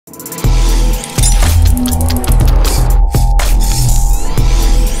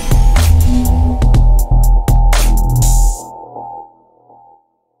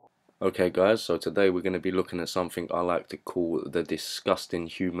Okay guys, so today we're going to be looking at something I like to call the disgusting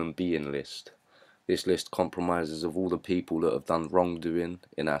human being list. This list compromises of all the people that have done wrongdoing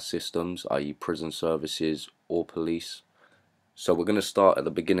in our systems, i.e. prison services or police. So we're going to start at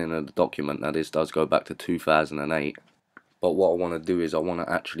the beginning of the document. Now this does go back to 2008, but what I want to do is I want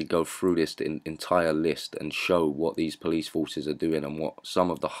to actually go through this entire list and show what these police forces are doing and what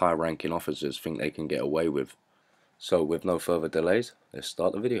some of the high ranking officers think they can get away with. So with no further delays, let's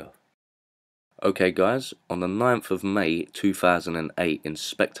start the video. Okay guys, on the 9th of May 2008,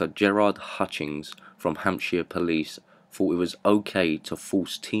 Inspector Gerard Hutchings from Hampshire Police thought it was okay to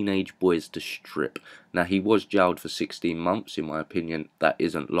force teenage boys to strip. Now he was jailed for 16 months, in my opinion that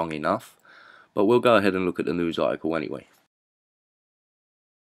isn't long enough, but we'll go ahead and look at the news article anyway.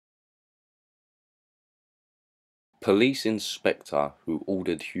 Police inspector who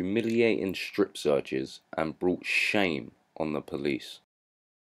ordered humiliating strip searches and brought shame on the police.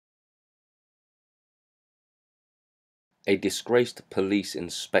 A disgraced police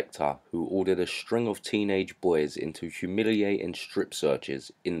inspector who ordered a string of teenage boys into humiliating strip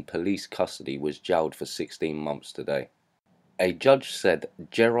searches in police custody was jailed for 16 months today. A judge said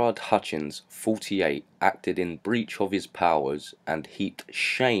Gerard Hutchings, 48, acted in breach of his powers and heaped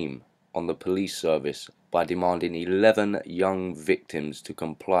shame on the police service by demanding 11 young victims to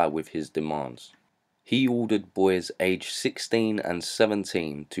comply with his demands. He ordered boys aged 16 and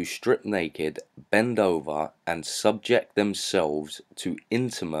 17 to strip naked, bend over, and subject themselves to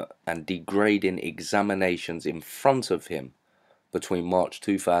intimate and degrading examinations in front of him between March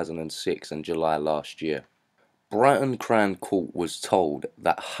 2006 and July last year. Brighton Crown Court was told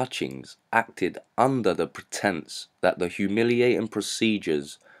that Hutchings acted under the pretense that the humiliating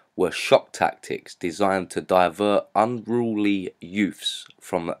procedures were shock tactics designed to divert unruly youths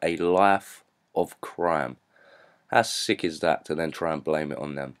from a life of crime. How sick is that to then try and blame it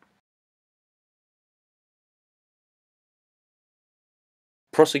on them?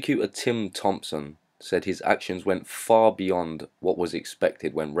 Prosecutor Tim Thompson said his actions went far beyond what was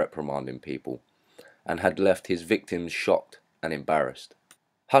expected when reprimanding people and had left his victims shocked and embarrassed.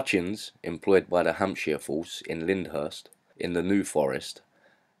 Hutchings, employed by the Hampshire Force in Lyndhurst in the New Forest,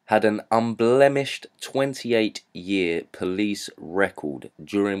 had an unblemished 28-year police record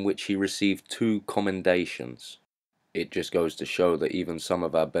during which he received 2 commendations. It just goes to show that even some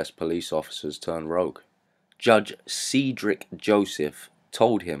of our best police officers turn rogue. Judge Cedric Joseph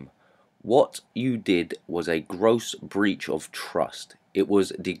told him, "What you did was a gross breach of trust. It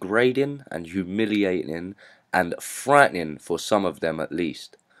was degrading and humiliating and frightening for some of them at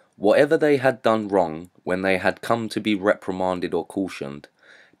least. Whatever they had done wrong when they had come to be reprimanded or cautioned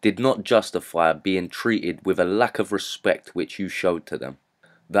did not justify being treated with a lack of respect which you showed to them."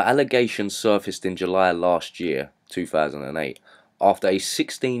 The allegations surfaced in July last year, 2008, after a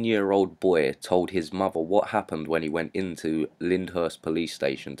 16-year-old boy told his mother what happened when he went into Lyndhurst police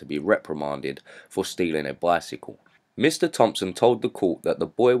station to be reprimanded for stealing a bicycle. Mr. Thompson told the court that the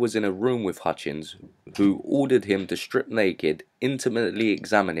boy was in a room with Hutchings, who ordered him to strip naked, intimately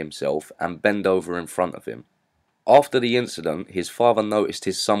examine himself, and bend over in front of him. After the incident, his father noticed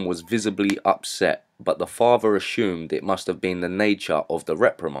his son was visibly upset, but the father assumed it must have been the nature of the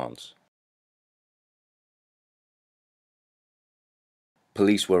reprimands.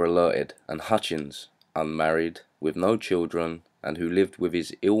 Police were alerted, and Hutchings, unmarried, with no children, and who lived with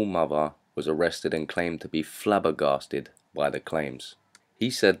his ill mother, was arrested and claimed to be flabbergasted by the claims. He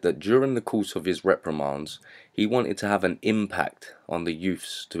said that during the course of his reprimands, he wanted to have an impact on the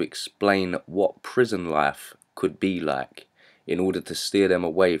youths to explain what prison life could be like in order to steer them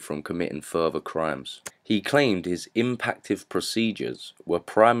away from committing further crimes. He claimed his impactive procedures were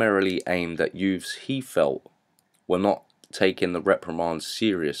primarily aimed at youths he felt were not taking the reprimands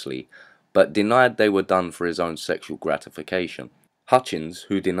seriously, but denied they were done for his own sexual gratification. Hutchings,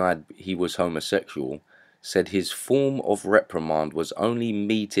 who denied he was homosexual, said his form of reprimand was only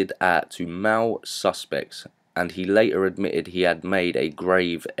meted out to male suspects, and he later admitted he had made a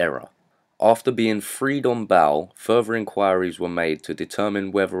grave error. After being freed on bail, further inquiries were made to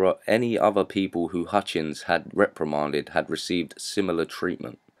determine whether any other people who Hutchings had reprimanded had received similar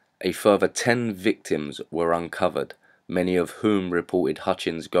treatment. A further 10 victims were uncovered, many of whom reported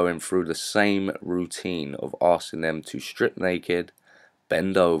Hutchings going through the same routine of asking them to strip naked,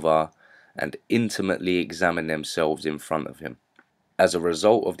 bend over, and intimately examine themselves in front of him. As a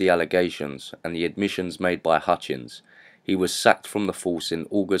result of the allegations and the admissions made by Hutchings, he was sacked from the force in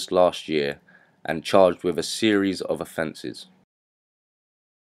August last year and charged with a series of offences.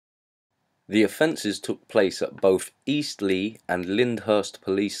 The offences took place at both Eastleigh and Lyndhurst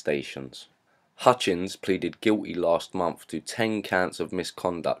police stations. Hutchings pleaded guilty last month to 10 counts of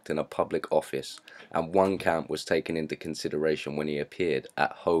misconduct in a public office, and 1 count was taken into consideration when he appeared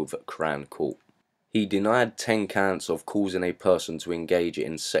at Hove Crown Court. He denied 10 counts of causing a person to engage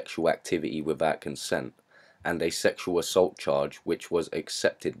in sexual activity without consent, and a sexual assault charge which was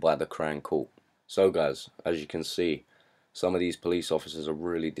accepted by the Crown Court. So guys, as you can see, some of these police officers are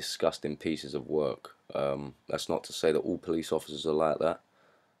really disgusting pieces of work. That's not to say that all police officers are like that.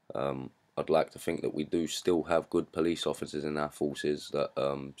 I'd like to think that we do still have good police officers in our forces that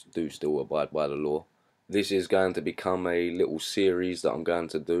do still abide by the law. This is going to become a little series that I'm going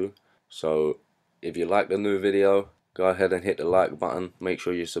to do. So if you like the new video, go ahead and hit the like button. Make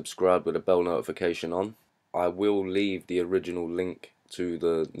sure you subscribe with the bell notification on. I will leave the original link to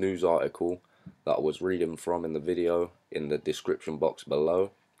the news article that I was reading from in the video in the description box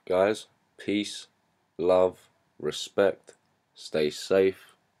below. Guys, peace, love, respect, stay safe,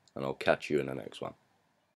 and I'll catch you in the next one.